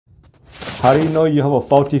How do you know you have a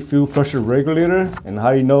faulty fuel pressure regulator, and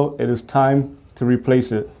how do you know it is time to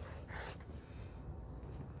replace it?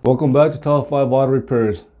 Welcome back to Top 5 Auto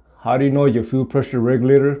Repairs. How do you know your fuel pressure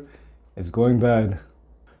regulator is going bad?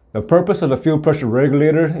 The purpose of the fuel pressure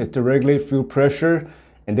regulator is to regulate fuel pressure,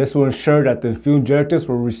 and this will ensure that the fuel injectors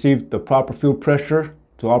will receive the proper fuel pressure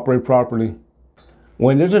to operate properly.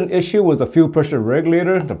 When there's an issue with the fuel pressure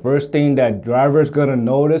regulator, the first thing that driver is going to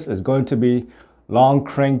notice is going to be long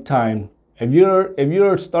crank time. If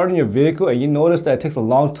you're starting your vehicle and you notice that it takes a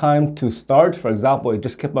long time to start, for example, it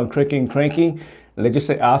just kept on cranking, and let's just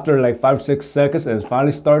say after like 5-6 seconds and it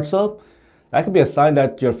finally starts up, that could be a sign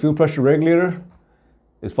that your fuel pressure regulator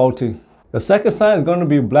is faulty. The second sign is going to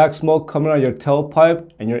be black smoke coming out of your tailpipe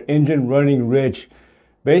and your engine running rich.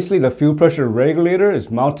 Basically, the fuel pressure regulator is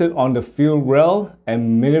mounted on the fuel rail,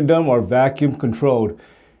 and many of them are vacuum controlled.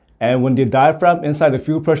 And when the diaphragm inside the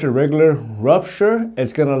fuel pressure regulator rupture,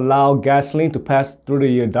 it's going to allow gasoline to pass through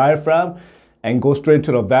the diaphragm and go straight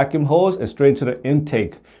into the vacuum hose and straight into the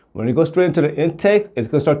intake. When it goes straight into the intake, it's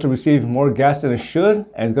going to start to receive more gas than it should,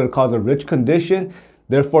 and it's going to cause a rich condition.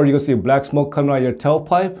 Therefore, you're going to see black smoke coming out of your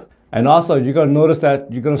tailpipe. And also, you're going to notice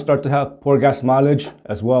that you're going to start to have poor gas mileage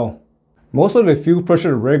as well. Most of the fuel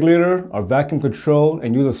pressure regulator are vacuum controlled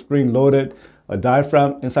and use a spring-loaded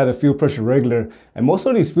diaphragm inside the fuel pressure regulator. And most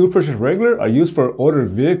of these fuel pressure regulator are used for older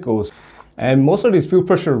vehicles. And most of these fuel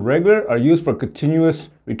pressure regulator are used for continuous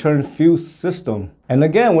return fuel system. And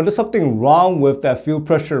again, when there's something wrong with that fuel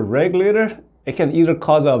pressure regulator, it can either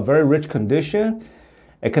cause a very rich condition.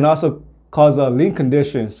 It can also cause a lean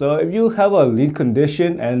condition. So if you have a lean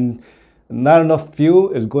condition and not enough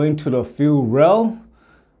fuel is going to the fuel rail,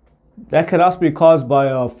 that can also be caused by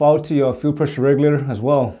a faulty fuel pressure regulator as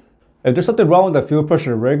well. If there's something wrong with the fuel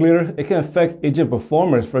pressure regulator, it can affect engine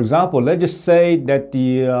performance. For example, let's just say that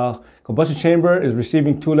the combustion chamber is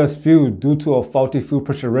receiving too less fuel due to a faulty fuel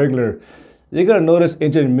pressure regulator. You're going to notice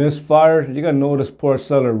engine misfire, you're going to notice poor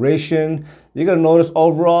acceleration, you're going to notice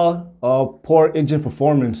overall poor engine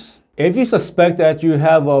performance. If you suspect that you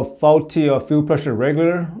have a faulty fuel pressure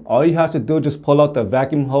regulator, all you have to do is just pull out the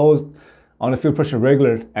vacuum hose on the fuel pressure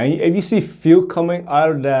regulator. And if you see fuel coming out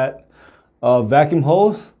of that vacuum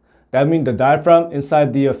hose, that means the diaphragm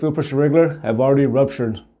inside the fuel pressure regulator have already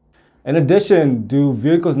ruptured. In addition, do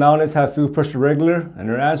vehicles nowadays have fuel pressure regulator? And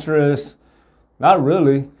their answer is not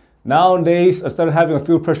really. Nowadays, instead of having a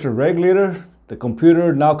fuel pressure regulator, the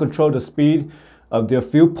computer now controls the speed of the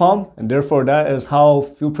fuel pump, and therefore that is how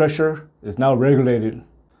fuel pressure is now regulated.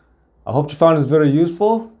 I hope you found this video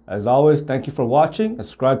useful. As always, thank you for watching and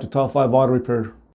subscribe to Top 5 Auto Repair.